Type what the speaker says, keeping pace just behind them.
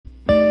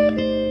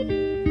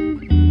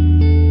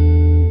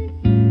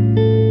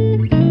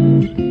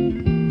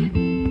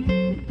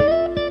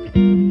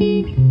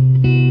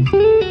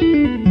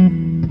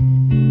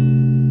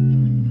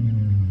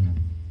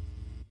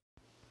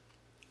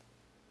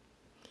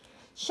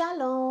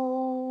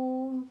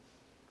Shalom!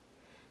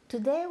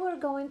 Today we're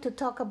going to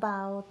talk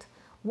about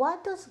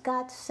what does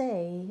God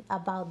say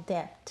about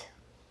debt?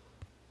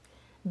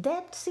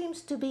 Debt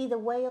seems to be the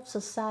way of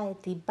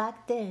society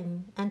back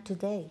then and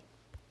today.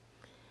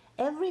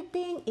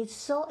 Everything is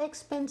so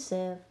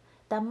expensive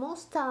that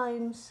most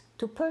times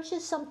to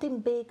purchase something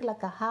big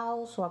like a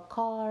house or a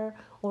car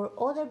or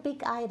other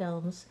big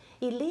items,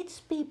 it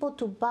leads people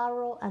to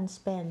borrow and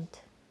spend.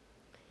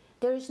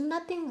 There is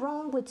nothing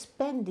wrong with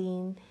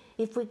spending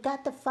if we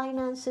got the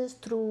finances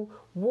through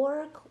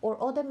work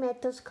or other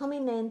methods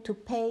coming in to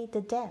pay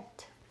the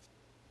debt.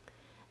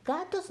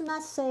 God does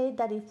not say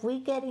that if we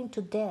get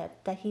into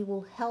debt that He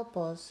will help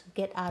us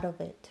get out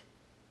of it.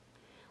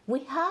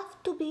 We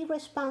have to be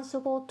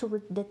responsible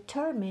to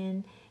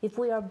determine if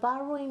we are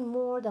borrowing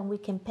more than we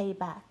can pay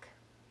back.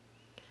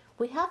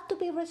 We have to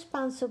be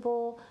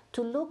responsible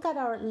to look at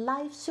our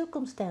life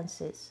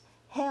circumstances,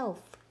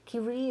 health,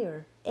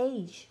 career,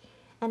 age,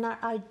 and our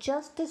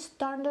adjusted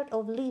standard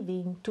of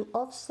living to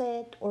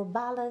offset or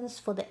balance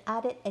for the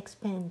added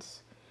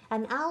expense,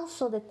 and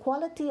also the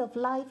quality of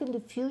life in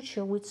the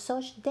future with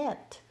such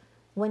debt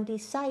when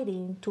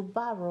deciding to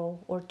borrow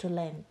or to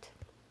lend.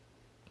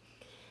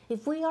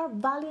 If we are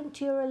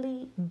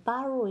voluntarily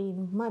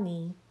borrowing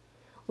money,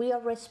 we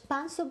are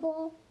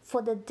responsible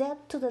for the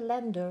debt to the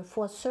lender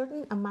for a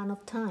certain amount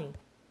of time.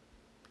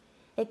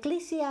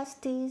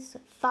 Ecclesiastes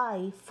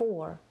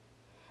 5:4.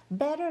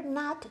 Better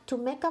not to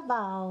make a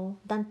vow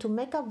than to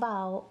make a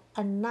vow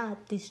and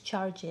not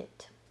discharge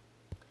it.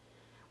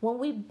 When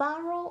we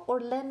borrow or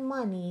lend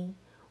money,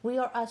 we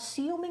are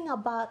assuming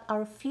about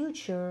our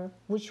future,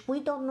 which we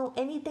don't know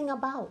anything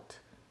about,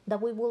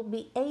 that we will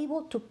be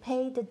able to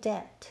pay the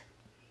debt.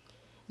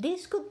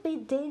 This could be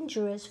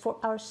dangerous for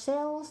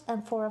ourselves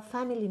and for our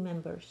family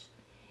members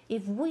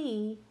if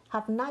we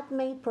have not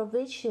made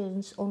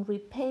provisions on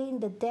repaying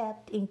the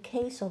debt in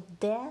case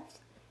of death,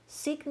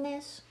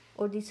 sickness,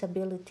 or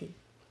disability.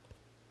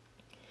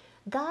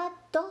 God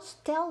does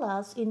tell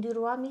us in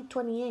Deuteronomy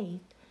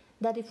 28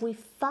 that if we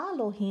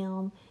follow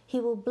Him, He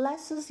will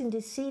bless us in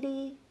the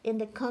city, in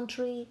the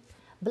country,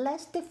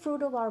 bless the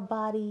fruit of our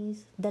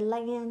bodies, the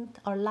land,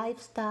 our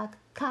livestock,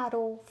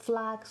 cattle,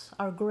 flocks,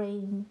 our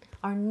grain,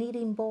 our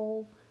kneading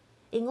bowl.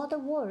 In other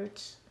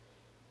words,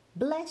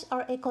 bless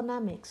our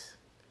economics.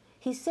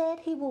 He said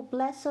He will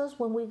bless us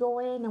when we go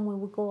in and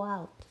when we go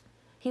out.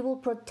 He will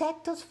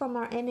protect us from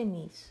our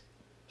enemies.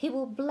 He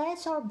will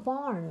bless our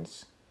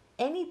barns,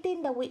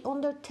 anything that we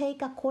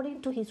undertake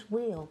according to His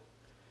will.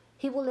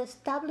 He will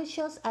establish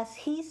us as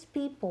His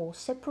people,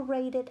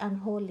 separated and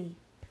holy.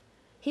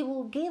 He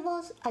will give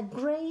us a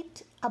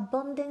great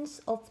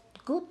abundance of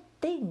good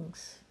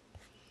things.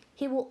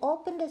 He will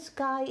open the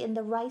sky in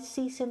the right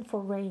season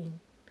for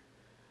rain.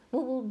 We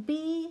will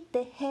be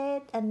the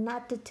head and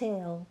not the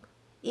tail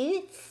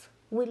if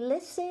we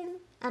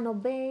listen and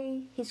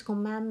obey His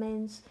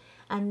commandments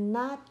and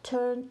not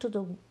turn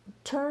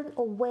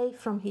away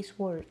from His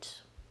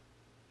words.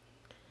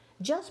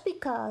 Just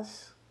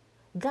because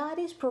God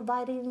is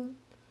providing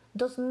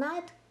does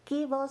not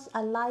give us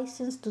a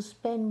license to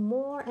spend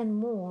more and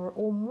more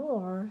or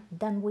more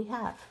than we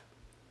have.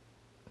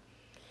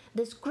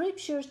 The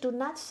scriptures do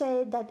not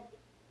say that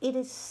it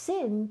is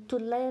sin to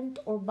lend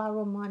or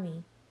borrow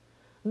money,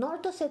 nor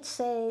does it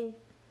say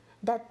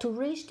that to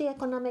reach the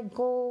economic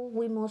goal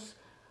we must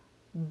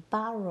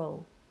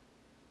borrow.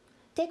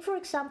 Take, for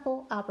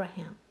example,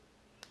 Abraham.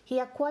 He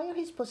acquired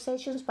his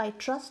possessions by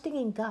trusting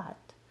in God,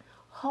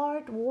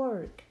 hard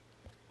work,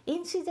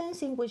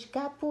 incidents in which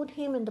God put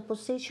him in the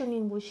position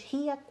in which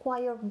he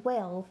acquired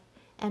wealth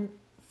and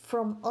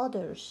from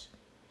others,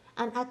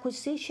 and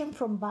acquisition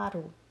from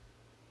battle.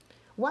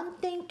 One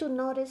thing to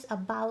notice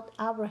about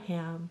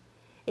Abraham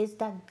is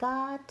that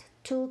God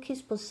took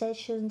his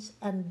possessions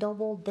and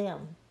doubled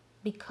them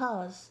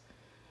because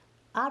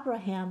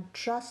Abraham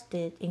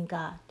trusted in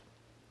God.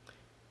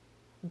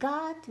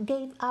 God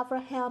gave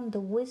Abraham the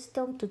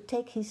wisdom to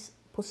take his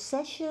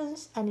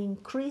possessions and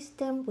increase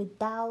them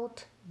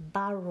without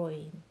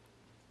borrowing.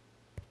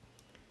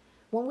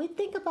 When we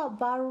think about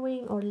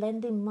borrowing or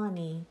lending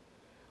money,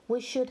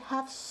 we should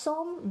have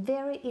some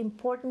very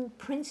important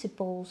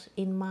principles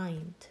in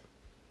mind.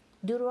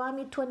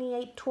 Deuteronomy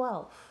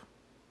 28:12.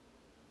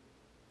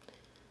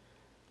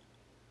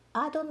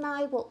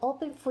 Adonai will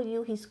open for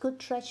you His good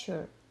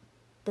treasure,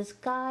 the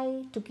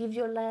sky to give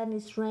your land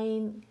its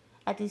rain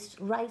at its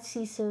right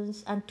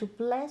seasons, and to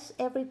bless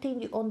everything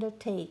you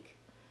undertake.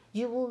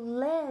 You will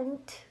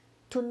lend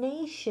to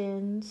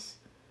nations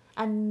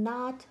and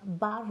not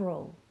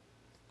borrow.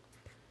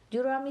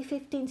 Deuteronomy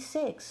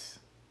 15:6.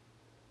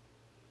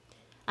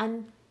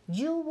 And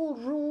you will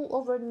rule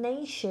over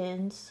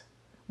nations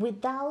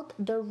without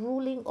their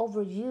ruling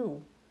over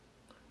you.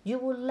 You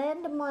will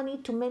lend money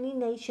to many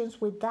nations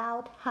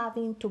without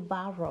having to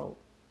borrow.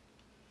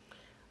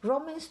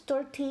 Romans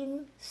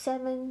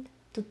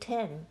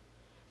 13:7-10.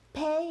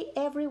 Pay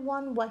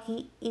everyone what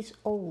he is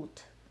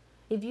owed.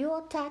 If you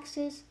owe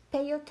taxes,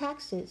 pay your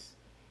taxes.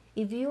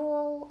 If you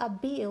owe a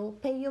bill,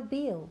 pay your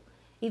bill.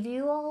 If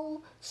you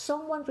owe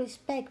someone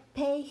respect,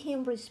 pay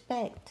him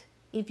respect.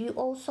 If you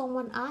owe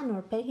someone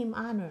honor, pay him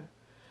honor.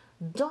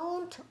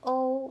 Don't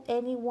owe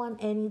anyone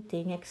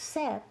anything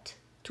except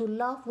to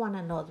love one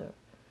another.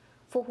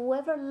 For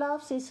whoever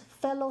loves his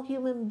fellow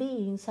human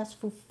beings has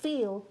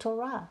fulfilled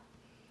Torah.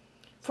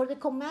 For the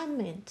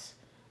commandments,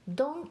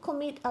 don't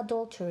commit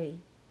adultery,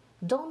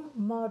 don't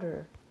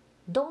murder,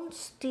 don't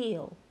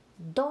steal,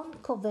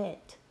 don't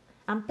covet,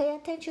 and pay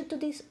attention to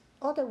this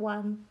other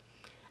one,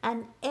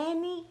 and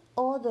any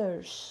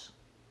others.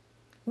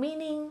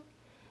 Meaning,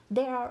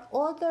 there are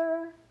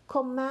other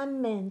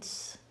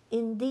commandments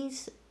in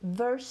these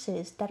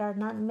verses that are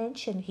not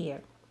mentioned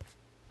here.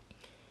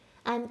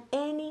 And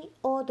any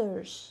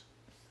others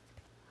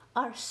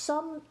are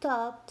summed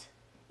up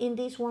in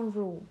this one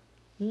rule: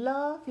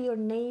 love your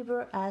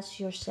neighbor as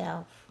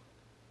yourself.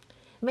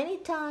 Many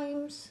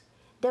times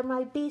there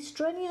might be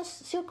strenuous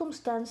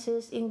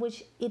circumstances in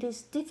which it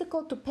is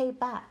difficult to pay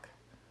back,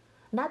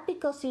 not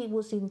because it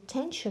was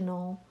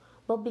intentional,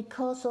 but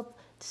because of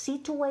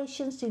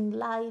situations in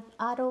life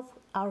out of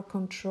our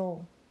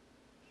control.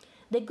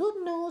 The good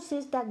news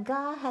is that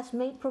God has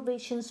made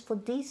provisions for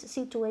these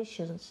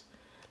situations,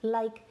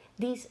 like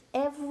this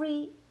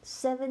every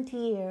 7th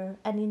year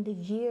and in the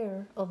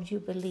year of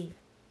Jubilee.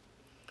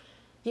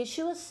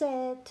 Yeshua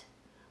said,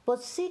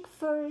 "But seek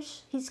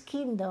first his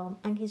kingdom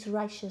and his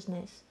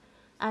righteousness,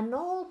 and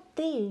all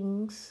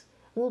things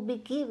will be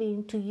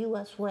given to you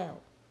as well."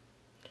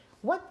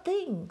 What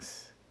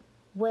things?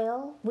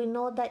 Well, we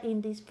know that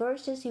in these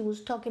verses he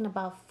was talking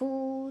about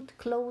food,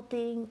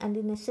 clothing, and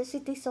the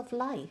necessities of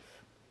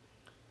life.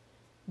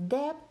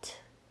 Debt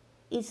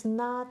is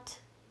not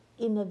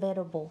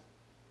inevitable.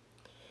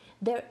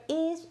 There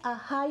is a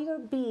higher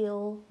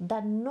bill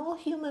that no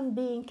human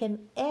being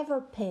can ever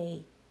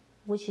pay,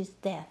 which is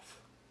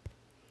death.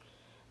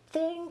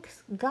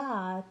 Thanks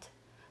God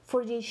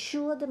for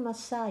Yeshua the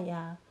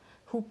Messiah,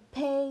 who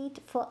paid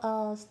for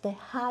us the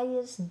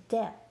highest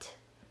debt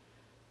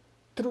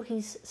through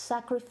his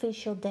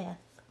sacrificial death.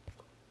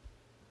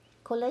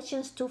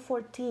 Colossians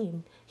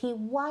 2:14, he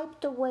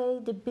wiped away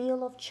the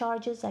bill of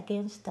charges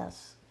against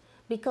us.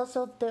 Because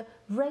of the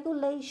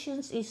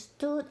regulations, it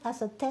stood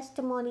as a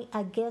testimony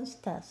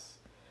against us,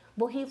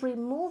 but he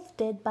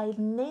removed it by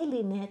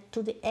nailing it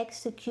to the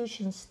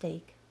execution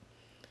stake.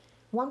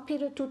 1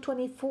 Peter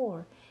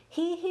 2:24,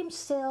 he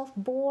himself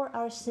bore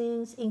our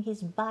sins in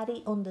his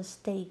body on the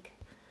stake,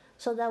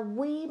 so that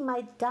we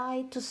might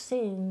die to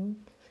sins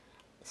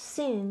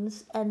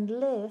and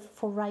live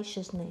for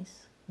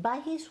righteousness. By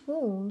his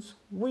wounds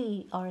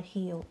we are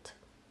healed.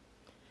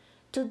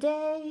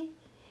 Today,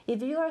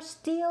 if you are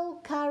still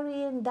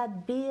carrying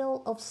that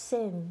bill of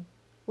sin,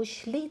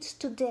 which leads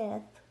to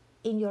death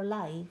in your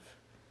life,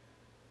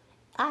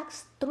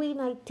 Acts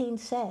 3:19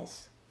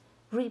 says,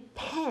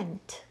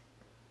 repent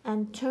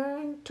and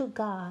turn to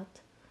God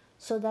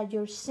so that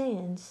your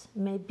sins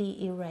may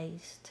be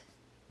erased.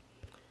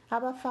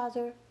 Abba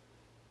Father,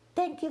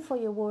 thank you for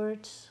your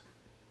words.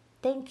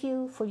 Thank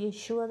you for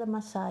Yeshua the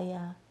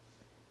Messiah.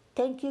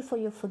 Thank you for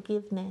your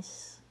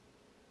forgiveness.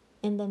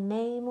 In the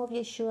name of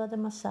Yeshua the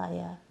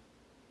Messiah.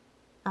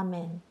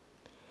 Amen.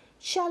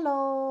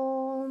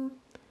 Shalom.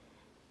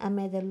 And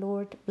may the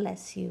Lord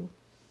bless you.